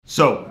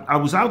So I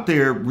was out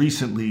there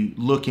recently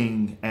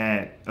looking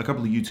at a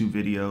couple of YouTube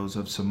videos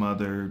of some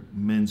other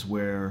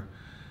menswear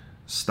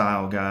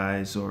style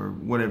guys or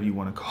whatever you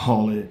want to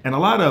call it. And a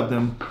lot of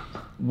them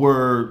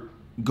were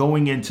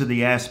going into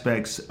the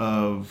aspects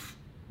of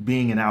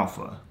being an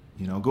alpha.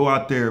 You know, go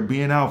out there,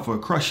 be an alpha,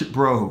 crush it,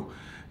 bro.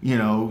 You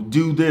know,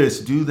 do this,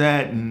 do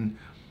that, and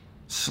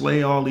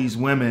slay all these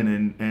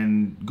women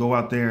and go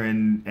out there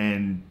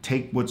and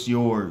take what's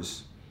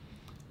yours.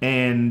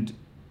 And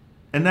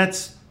that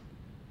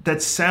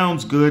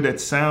sounds good. That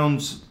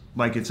sounds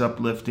like it's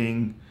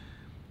uplifting.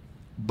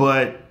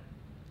 But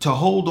to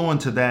hold on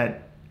to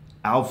that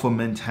alpha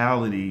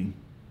mentality,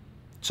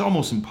 it's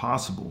almost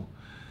impossible.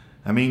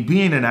 I mean,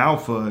 being an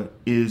alpha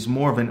is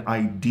more of an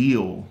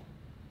ideal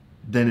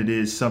than it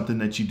is something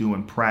that you do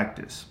in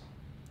practice.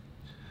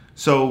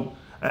 So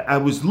I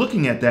was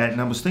looking at that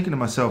and I was thinking to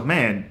myself,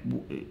 man,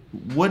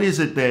 what is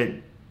it that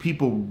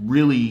people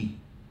really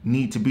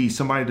need to be?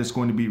 Somebody that's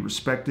going to be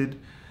respected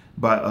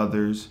by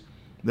others,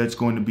 that's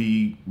going to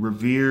be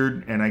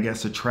revered and I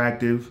guess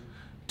attractive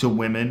to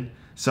women,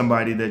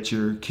 somebody that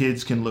your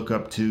kids can look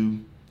up to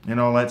and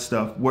all that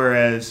stuff.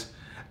 Whereas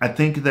I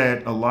think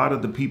that a lot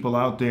of the people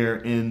out there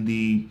in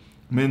the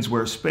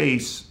menswear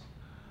space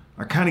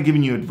are kind of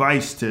giving you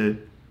advice to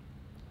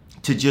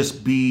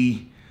just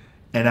be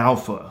an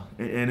alpha.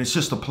 And it's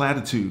just a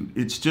platitude.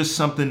 It's just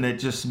something that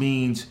just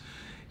means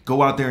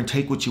go out there and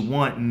take what you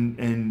want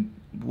and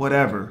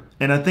whatever.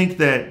 And I think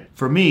that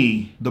for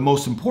me, the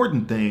most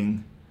important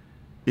thing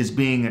is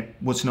being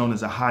what's known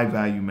as a high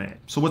value man.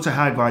 So what's a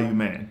high value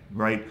man,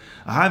 right?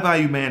 A high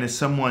value man is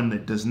someone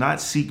that does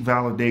not seek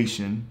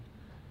validation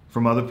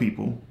from other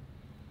people.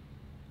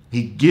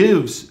 He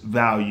gives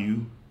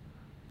value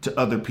to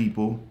other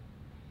people.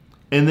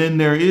 And then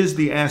there is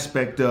the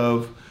aspect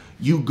of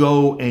you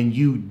go and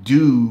you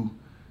do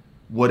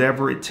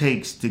whatever it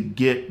takes to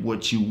get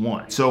what you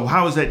want. So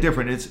how is that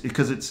different? It's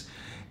because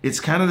it's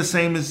kind of the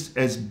same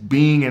as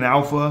being an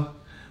alpha,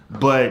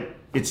 but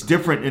it's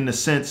different in the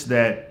sense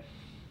that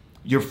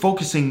you're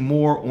focusing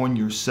more on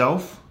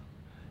yourself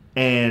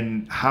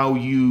and how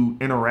you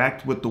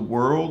interact with the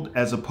world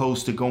as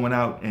opposed to going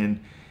out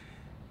and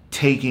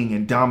taking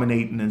and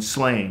dominating and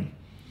slaying.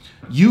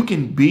 You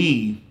can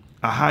be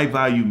a high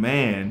value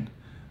man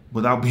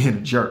without being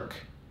a jerk,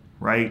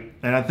 right?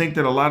 And I think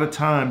that a lot of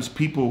times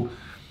people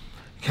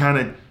kind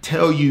of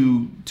tell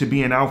you to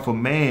be an alpha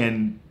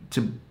man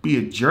to be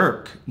a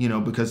jerk, you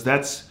know, because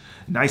that's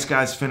nice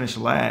guys finish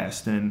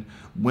last and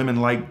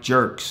women like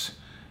jerks.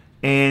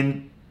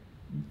 And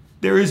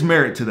there is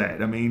merit to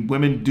that. I mean,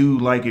 women do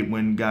like it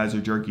when guys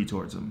are jerky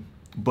towards them,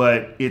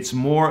 but it's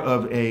more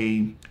of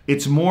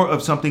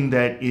something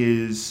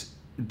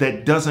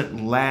that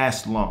doesn't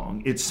last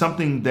long. It's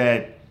something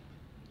that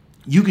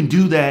you can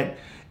do that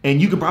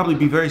and you can probably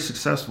be very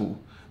successful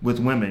with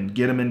women,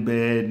 get them in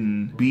bed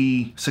and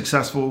be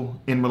successful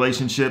in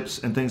relationships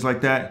and things like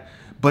that.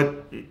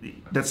 But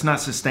that's not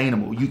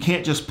sustainable. You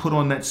can't just put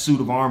on that suit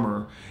of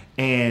armor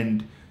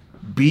and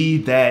be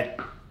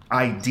that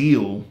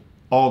ideal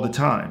all the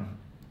time.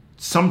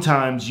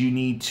 Sometimes you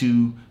need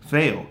to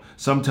fail.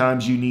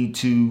 Sometimes you need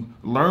to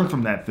learn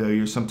from that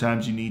failure.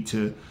 Sometimes you need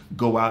to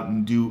go out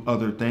and do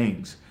other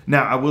things.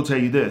 Now, I will tell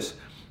you this.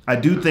 I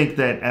do think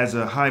that as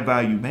a high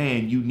value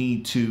man, you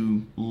need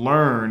to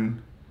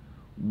learn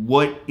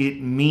what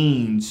it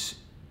means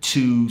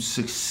to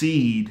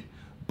succeed,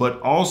 but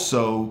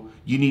also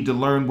you need to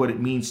learn what it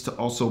means to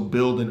also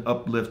build and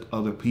uplift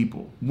other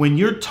people. When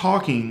you're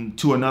talking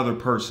to another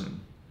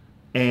person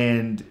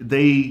and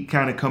they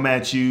kind of come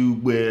at you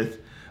with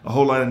a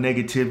whole lot of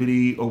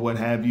negativity or what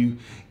have you,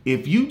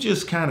 if you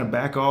just kind of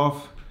back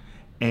off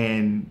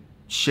and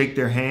shake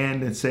their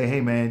hand and say,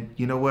 hey man,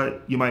 you know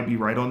what? You might be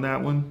right on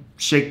that one.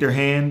 Shake their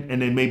hand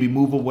and then maybe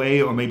move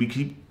away or maybe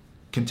keep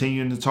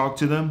continuing to talk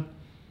to them.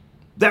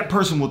 That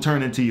person will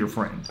turn into your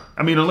friend.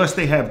 I mean, unless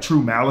they have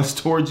true malice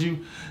towards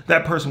you,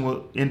 that person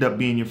will end up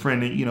being your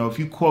friend. And, you know, if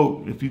you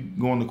go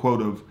on the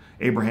quote of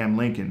Abraham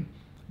Lincoln,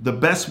 the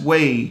best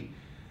way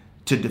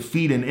to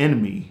defeat an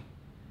enemy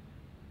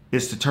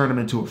is to turn them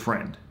into a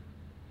friend.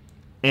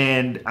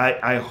 And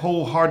I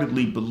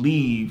wholeheartedly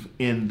believe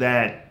in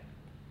that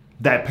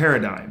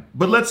paradigm.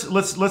 But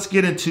let's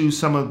get into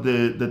some of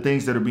the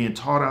things that are being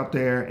taught out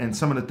there and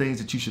some of the things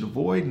that you should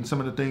avoid and some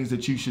of the things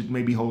that you should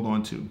maybe hold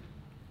on to.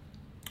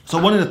 So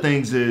one of the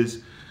things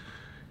is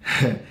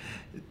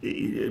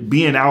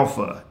being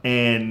alpha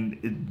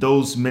and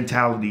those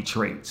mentality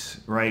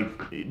traits,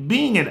 right?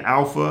 Being an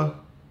alpha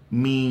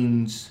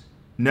means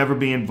never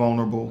being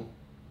vulnerable,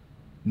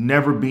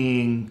 never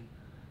being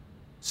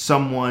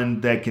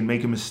someone that can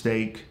make a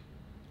mistake,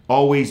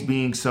 always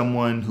being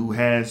someone who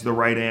has the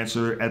right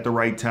answer at the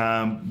right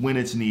time when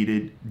it's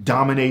needed,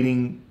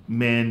 dominating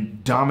men,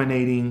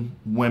 dominating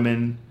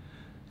women,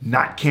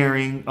 not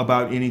caring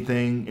about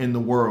anything in the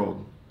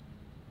world.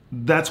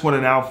 That's what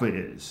an alpha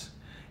is.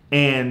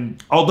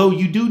 And although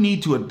you do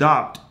need to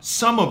adopt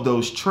some of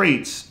those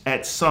traits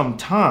at some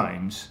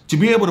times, to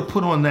be able to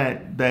put on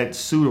that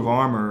suit of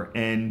armor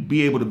and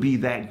be able to be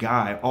that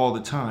guy all the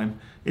time,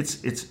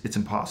 it's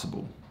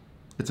impossible.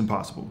 It's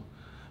impossible.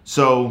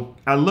 So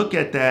I look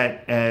at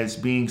that as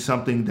being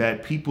something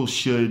that people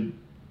should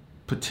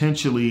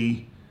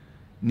potentially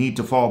need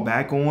to fall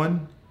back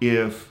on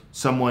if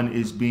someone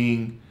is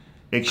being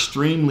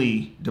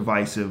extremely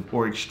divisive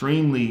or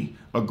extremely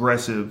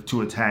aggressive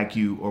to attack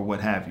you or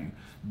what have you.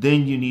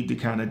 Then you need to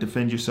kind of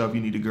defend yourself.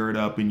 You need to gird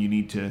up and you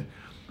need to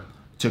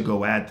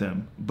go at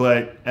them.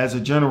 But as a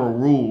general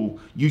rule,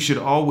 you should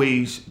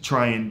always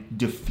try and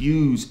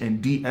diffuse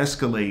and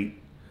de-escalate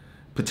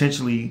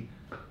potentially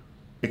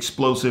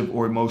explosive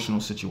or emotional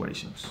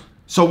situations.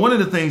 So one of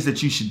the things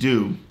that you should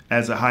do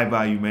as a high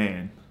value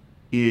man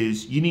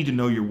is you need to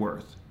know your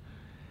worth.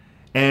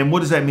 And what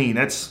does that mean?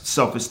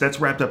 That's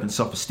wrapped up in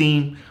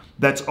self-esteem.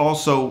 That's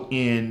also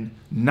in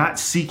not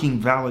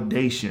seeking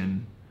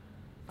validation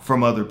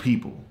from other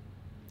people.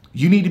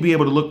 You need to be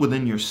able to look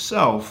within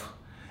yourself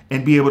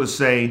and be able to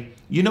say,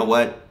 you know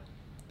what?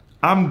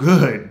 I'm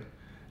good.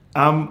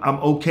 I'm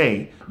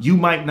okay. You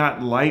might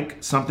not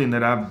like something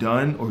that I've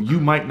done, or you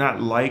might not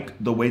like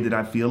the way that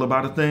I feel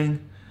about a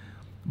thing,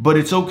 but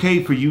it's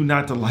okay for you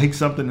not to like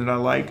something that I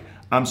like.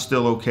 I'm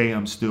still okay.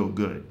 I'm still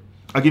good.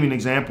 I'll give you an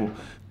example.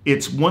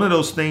 It's one of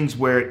those things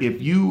where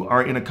if you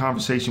are in a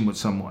conversation with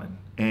someone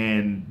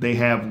and they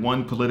have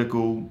one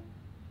political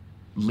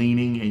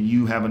leaning and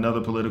you have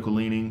another political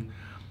leaning,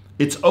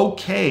 it's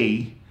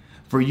okay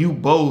for you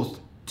both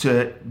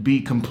to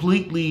be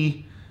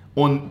completely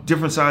on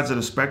different sides of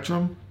the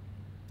spectrum,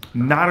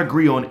 not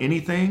agree on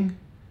anything,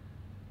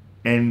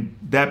 and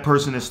that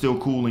person is still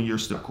cool and you're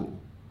still cool.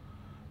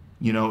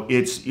 You know,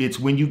 it's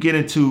when you get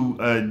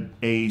into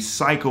a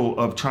cycle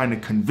of trying to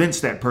convince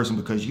that person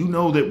because you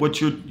know that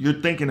what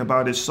you're thinking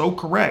about is so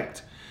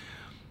correct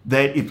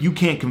that if you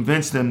can't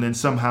convince them, then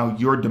somehow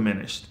you're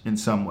diminished in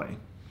some way.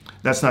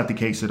 That's not the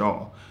case at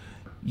all.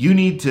 You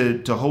need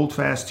to hold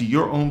fast to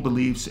your own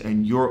beliefs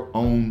and your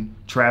own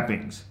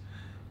trappings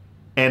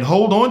and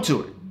hold on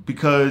to it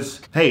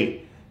because,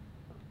 hey,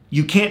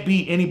 you can't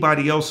be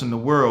anybody else in the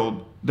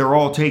world. They're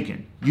all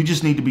taken. You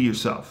just need to be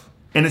yourself.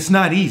 And it's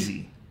not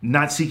easy.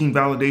 Not seeking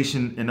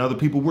validation in other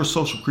people. We're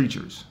social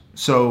creatures.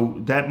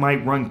 So that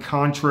might run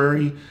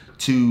contrary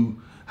to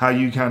how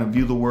you kind of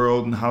view the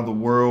world and how the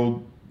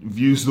world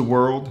views the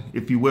world,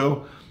 if you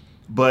will.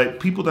 But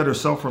people that are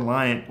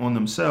self-reliant on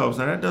themselves,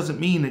 now that doesn't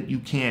mean that you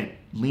can't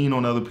lean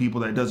on other people.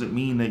 That doesn't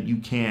mean that you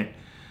can't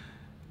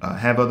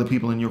have other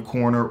people in your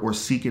corner or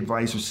seek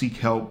advice or seek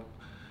help.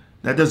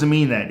 That doesn't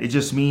mean that. It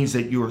just means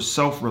that you are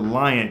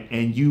self-reliant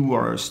and you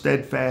are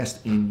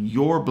steadfast in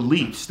your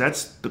beliefs.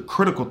 That's the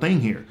critical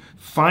thing here.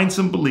 Find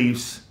some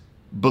beliefs,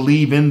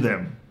 believe in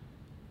them,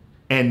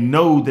 and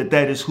know that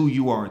that is who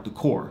you are at the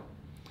core.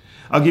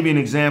 I'll give you an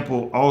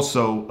example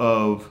also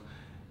of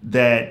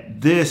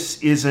that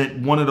this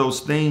isn't one of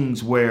those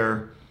things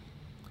where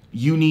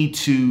you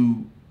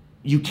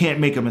can't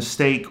make a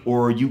mistake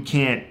or you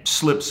can't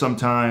slip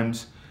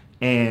sometimes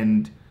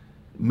and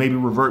maybe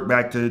revert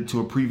back to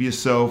a previous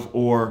self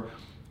or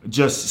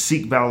just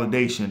seek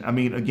validation. I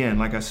mean, again,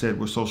 like I said,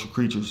 we're social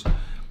creatures.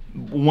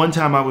 One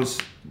time I was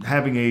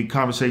having a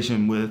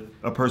conversation with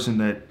a person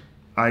that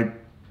I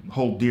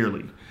hold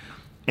dearly,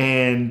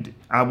 and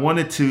I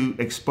wanted to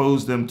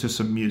expose them to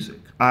some music.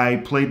 I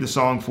played the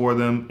song for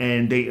them,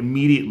 and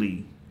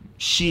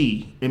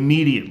she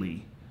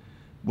immediately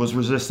was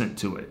resistant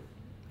to it.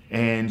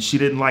 And she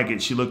didn't like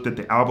it. She looked at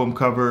the album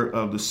cover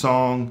of the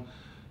song.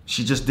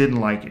 She just didn't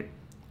like it.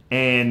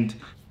 And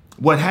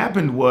what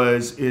happened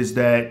is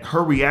that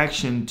her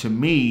reaction to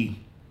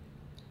me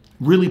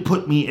really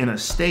put me in a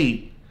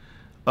state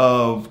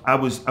of I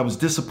was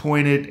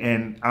disappointed,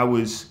 and I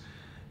was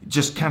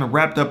just kind of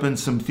wrapped up in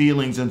some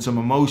feelings and some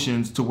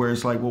emotions to where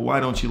it's like, well, why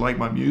don't you like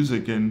my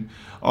music and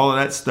all of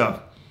that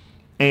stuff?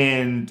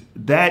 And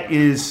that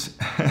is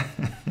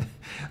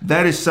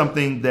that is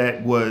something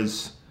that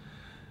was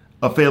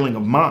a failing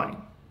of mine,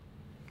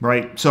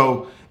 right?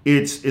 So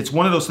it's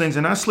one of those things,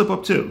 and I slip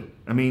up too.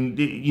 I mean,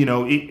 you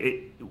know,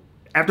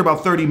 after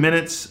about 30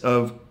 minutes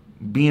of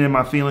being in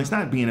my feelings,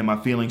 not being in my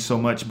feelings so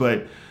much,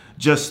 but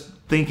just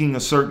thinking a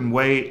certain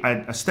way,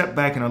 I stepped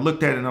back and I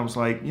looked at it and I was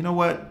like, you know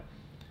what?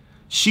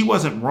 She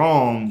wasn't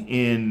wrong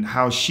in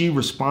how she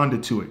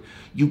responded to it.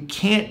 You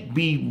can't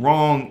be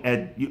wrong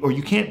or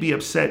you can't be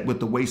upset with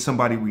the way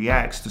somebody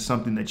reacts to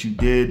something that you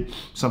did,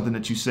 something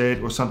that you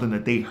said, or something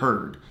that they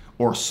heard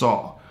or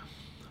saw.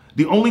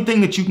 The only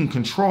thing that you can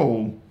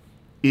control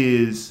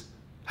is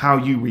how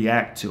you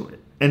react to it.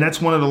 And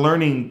that's one of the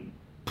learning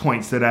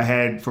points that I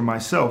had for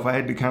myself. I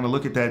had to kind of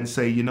look at that and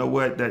say, you know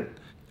what, that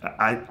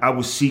I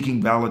was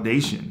seeking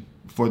validation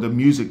for the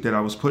music that I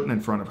was putting in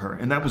front of her.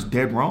 And that was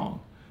dead wrong.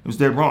 It was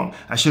dead wrong.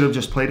 I should have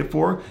just played it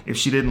for her. If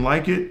she didn't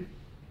like it,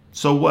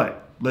 so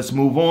what? Let's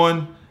move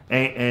on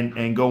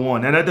and go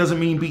on. Now that doesn't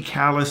mean be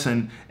callous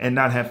and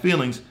not have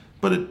feelings,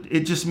 but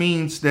it just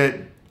means that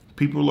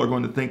people are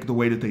going to think the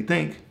way that they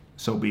think,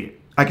 so be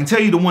it. I can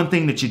tell you the one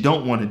thing that you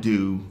don't want to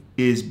do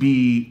is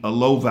be a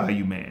low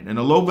value man. And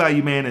a low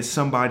value man is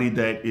somebody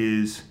that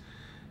is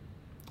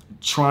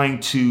trying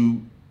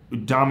to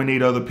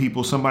dominate other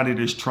people, somebody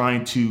that's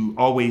trying to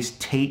always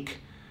take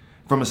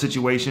from a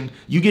situation.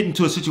 You get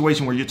into a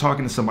situation where you're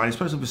talking to somebody,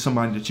 especially if it's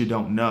somebody that you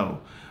don't know,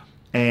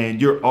 and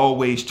you're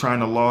always trying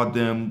to laud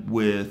them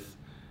with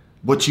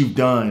what you've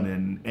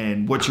done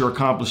and what you're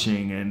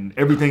accomplishing and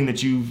everything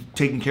that you've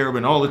taken care of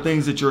and all the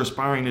things that you're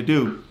aspiring to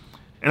do.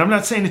 And I'm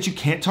not saying that you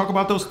can't talk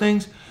about those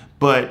things,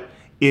 but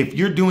if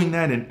you're doing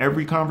that in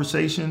every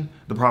conversation,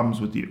 the problem's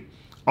with you.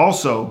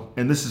 Also,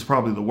 and this is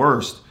probably the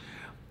worst,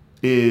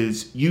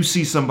 is you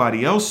see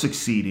somebody else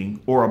succeeding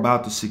or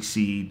about to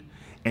succeed,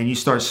 and you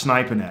start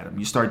sniping at them.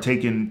 You start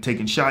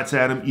taking shots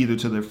at them, either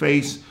to their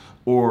face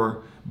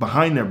or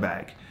behind their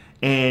back.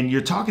 And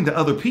you're talking to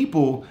other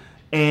people,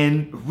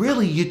 and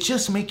really you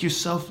just make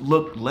yourself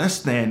look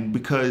less than,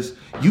 because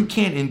you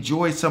can't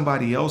enjoy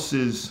somebody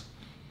else's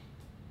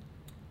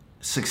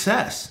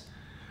success.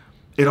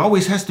 It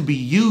always has to be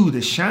you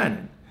that's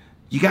shining.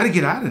 You got to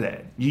get out of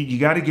that. You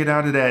got to get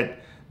out of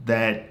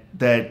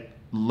that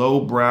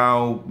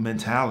lowbrow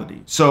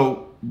mentality.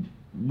 So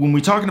when we're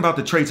talking about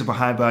the traits of a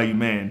high value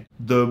man,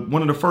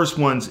 one of the first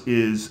ones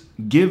is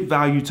give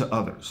value to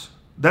others.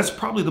 That's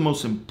probably the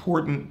most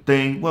important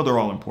thing. Well, they're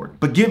all important,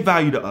 but give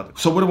value to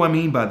others. So what do I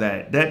mean by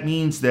that? That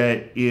means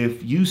that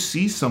if you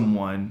see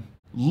someone,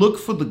 look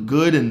for the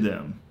good in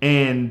them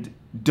and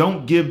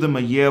don't give them a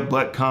yeah,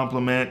 but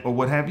compliment or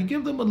what have you.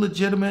 Give them a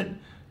legitimate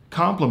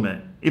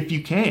compliment if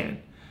you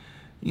can.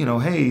 You know,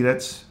 hey,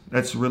 that's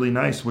really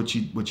nice what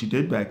you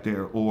did back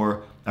there,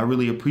 or I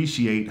really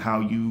appreciate how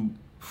you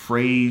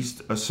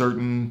phrased a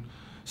certain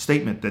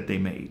statement that they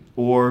made,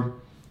 or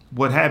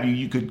what have you.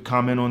 You could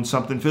comment on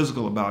something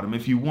physical about them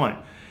if you want.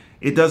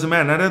 It doesn't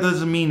matter. Now, that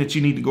doesn't mean that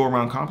you need to go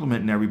around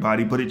complimenting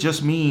everybody, but it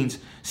just means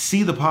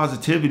see the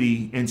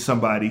positivity in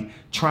somebody,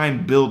 try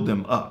and build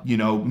them up. You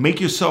know,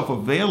 make yourself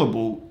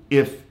available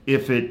if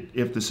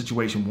the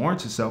situation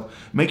warrants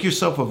itself. Make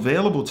yourself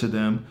available to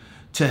them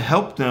to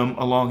help them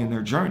along in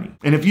their journey.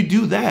 And if you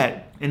do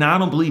that, and I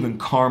don't believe in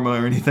karma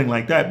or anything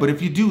like that, but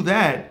if you do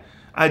that,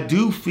 I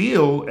do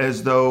feel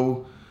as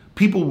though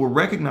people will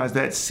recognize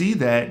that, see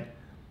that,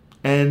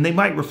 and they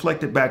might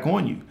reflect it back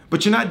on you.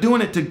 But you're not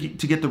doing it to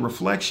get the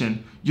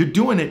reflection. You're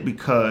doing it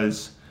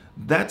because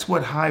that's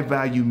what high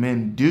value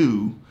men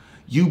do.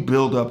 You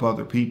build up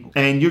other people.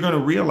 And you're going to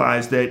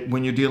realize that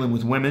when you're dealing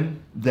with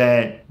women,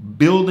 that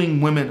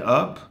building women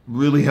up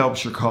really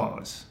helps your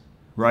cause.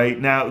 Right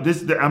now,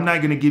 I'm not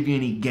going to give you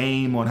any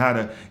game on how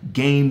to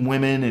game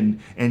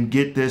women and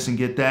get this and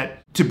get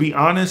that. To be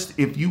honest,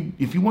 if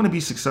you want to be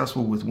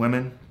successful with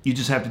women, you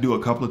just have to do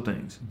a couple of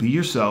things. Be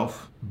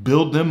yourself,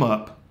 build them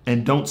up,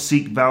 and don't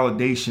seek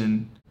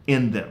validation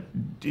in them.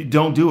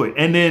 Don't do it.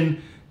 And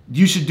then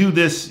you should do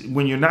this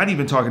when you're not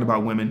even talking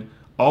about women.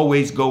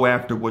 Always go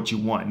after what you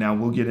want. Now,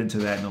 we'll get into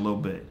that in a little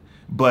bit.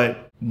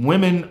 But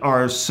women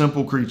are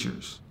simple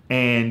creatures.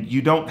 And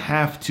you don't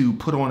have to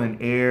put on an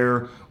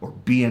air or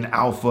be an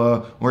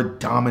alpha or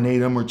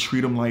dominate them or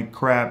treat them like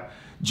crap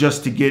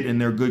just to get in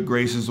their good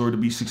graces or to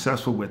be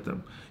successful with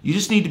them. You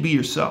just need to be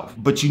yourself,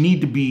 but you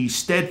need to be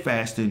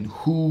steadfast in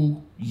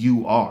who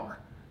you are.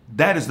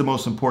 That is the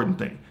most important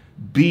thing.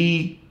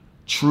 Be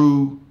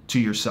true to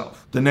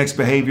yourself. The next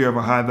behavior of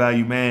a high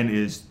value man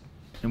is,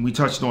 and we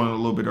touched on it a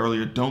little bit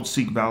earlier, don't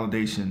seek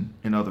validation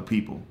in other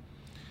people.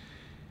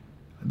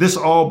 This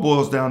all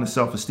boils down to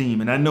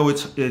self-esteem. And I know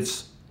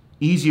it's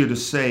easier to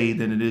say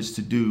than it is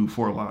to do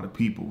for a lot of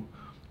people.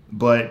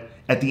 But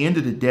at the end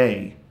of the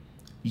day,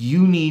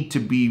 you need to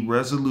be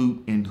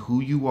resolute in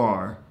who you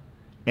are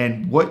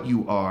and what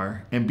you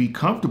are and be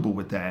comfortable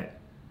with that.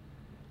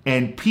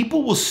 And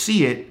people will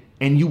see it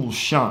and you will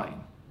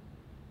shine.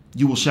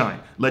 You will shine.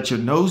 Let your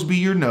no's be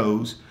your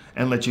no's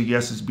and let your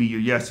yeses be your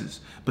yeses.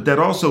 But that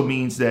also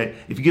means that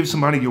if you give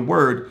somebody your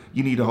word,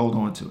 you need to hold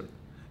on to it.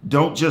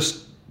 Don't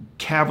just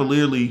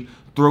cavalierly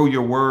throw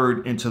your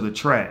word into the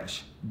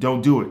trash.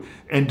 Don't do it.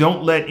 And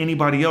don't let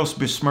anybody else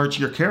besmirch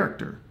your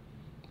character.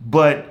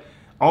 But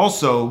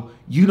also,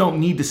 you don't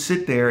need to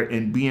sit there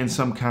and be in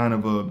some kind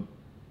of a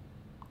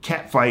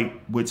cat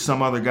fight with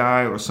some other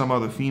guy or some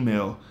other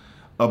female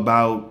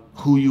about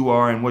who you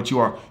are and what you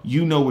are.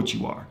 You know what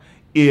you are.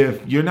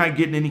 If you're not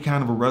getting any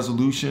kind of a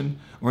resolution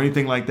or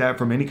anything like that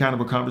from any kind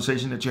of a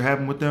conversation that you're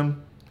having with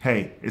them,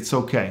 hey, it's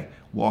okay.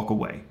 Walk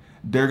away.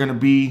 They're going to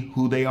be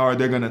who they are.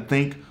 They're going to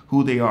think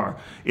who they are.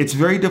 It's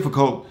very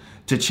difficult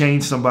to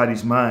change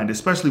somebody's mind,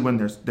 especially when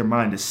their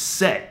mind is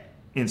set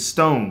in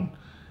stone,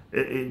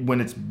 when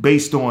it's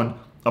based on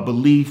a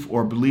belief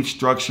or belief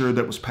structure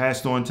that was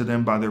passed on to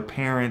them by their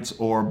parents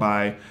or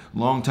by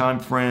longtime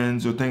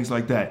friends or things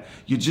like that.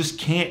 You just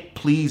can't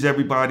please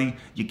everybody.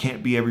 You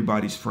can't be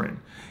everybody's friend.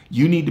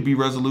 You need to be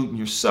resolute in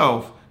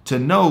yourself to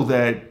know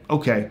that,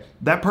 okay,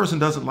 that person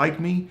doesn't like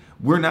me.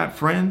 We're not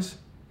friends.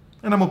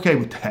 And I'm okay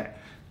with that.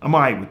 I'm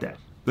all right with that.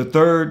 The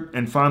third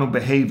and final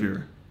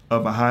behavior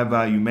of a high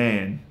value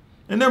man,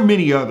 and there are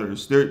many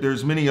others.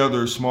 There's many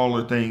other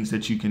smaller things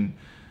that you can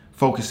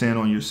focus in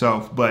on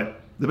yourself.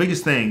 But the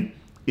biggest thing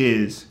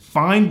is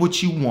find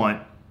what you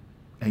want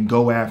and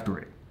go after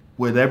it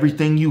with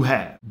everything you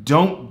have.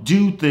 Don't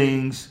do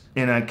things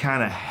in a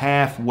kind of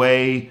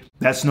halfway.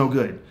 That's no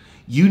good.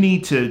 you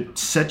need to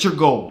set your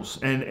goals.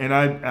 And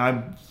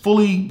I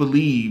fully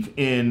believe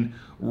in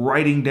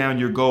writing down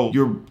your goal.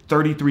 You're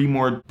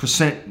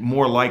 33%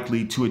 more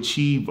likely to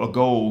achieve a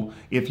goal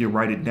if you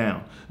write it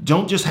down.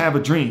 Don't just have a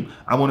dream.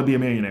 I want to be a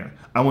millionaire.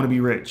 I want to be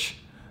rich.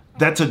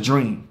 That's a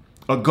dream.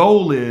 A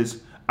goal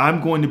is,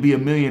 I'm going to be a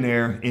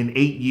millionaire in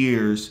 8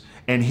 years,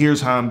 and here's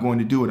how I'm going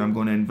to do it. I'm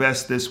going to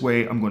invest this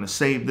way. I'm going to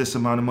save this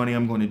amount of money.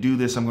 I'm going to do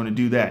this. I'm going to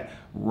do that.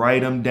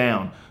 Write them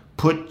down.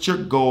 Put your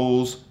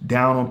goals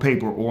down on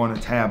paper or on a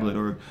tablet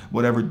or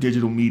whatever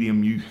digital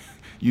medium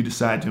you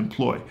decide to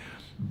employ.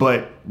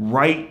 But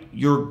write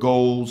your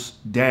goals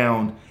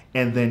down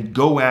and then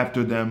go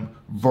after them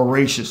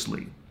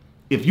voraciously.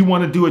 If you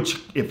want to do it,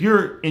 if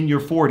you're in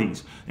your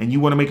 40s and you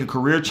want to make a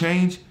career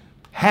change,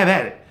 have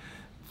at it.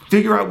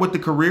 Figure out what the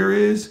career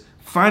is,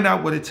 find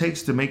out what it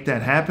takes to make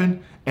that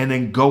happen, and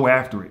then go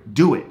after it.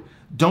 Do it.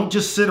 Don't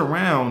just sit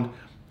around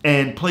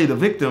and play the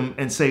victim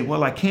and say,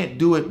 well, I can't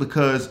do it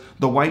because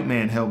the white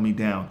man held me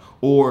down,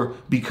 or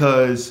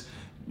because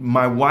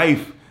my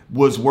wife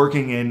was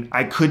working and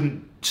I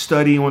couldn't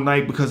study all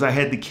night because I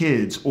had the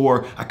kids,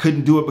 or I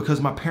couldn't do it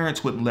because my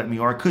parents wouldn't let me,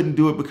 or I couldn't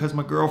do it because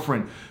my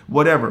girlfriend,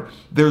 whatever.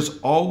 There's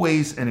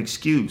always an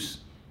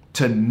excuse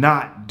to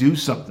not do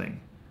something.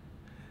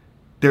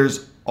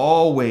 There's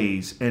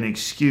always an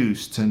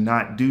excuse to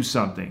not do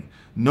something.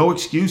 No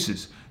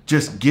excuses.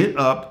 Just get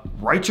up,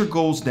 write your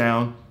goals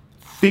down,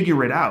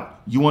 figure it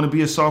out. You want to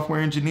be a software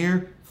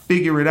engineer?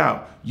 Figure it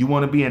out. You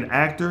want to be an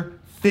actor?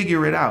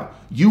 Figure it out.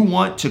 You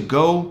want to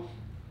go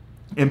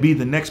and be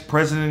the next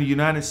president of the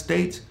United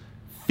States?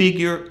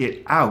 Figure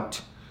it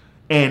out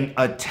and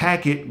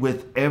attack it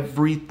with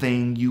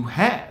everything you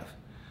have.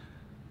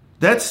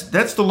 That's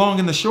the long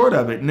and the short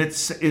of it. And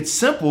it's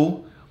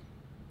simple,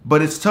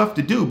 but it's tough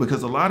to do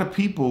because a lot of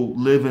people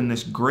live in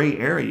this gray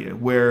area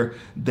where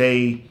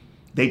they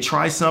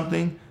try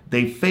something,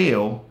 they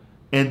fail,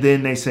 and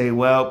then they say,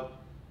 well,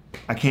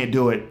 I can't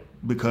do it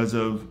because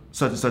of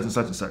such and such and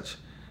such and such.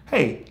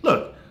 Hey,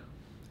 look,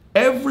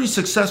 every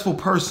successful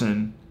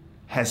person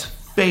has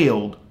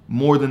failed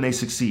more than they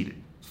succeeded.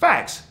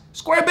 Facts,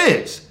 square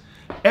biz.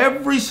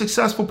 Every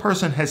successful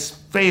person has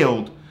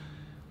failed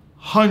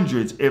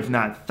hundreds, if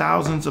not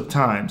thousands of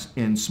times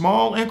in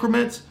small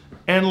increments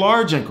and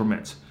large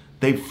increments.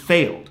 They've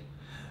failed,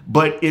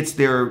 but it's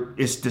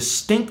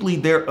distinctly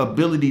their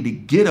ability to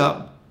get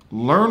up,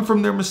 learn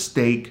from their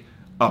mistake,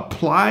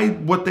 apply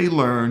what they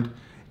learned,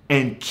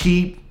 and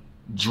keep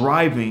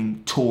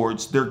driving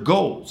towards their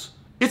goals.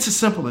 It's as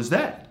simple as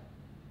that.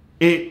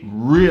 It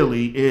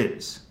really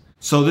is.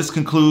 So this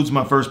concludes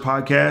my first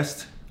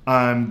podcast.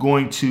 I'm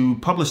going to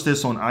publish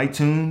this on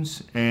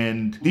iTunes,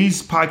 and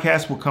these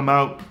podcasts will come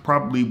out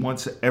probably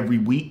once every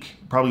week,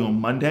 probably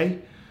on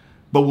Monday,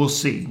 but we'll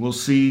see. We'll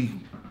see,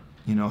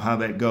 how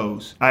that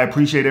goes. I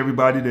appreciate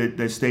everybody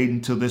that stayed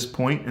until this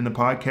point in the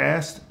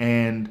podcast,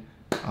 and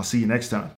I'll see you next time.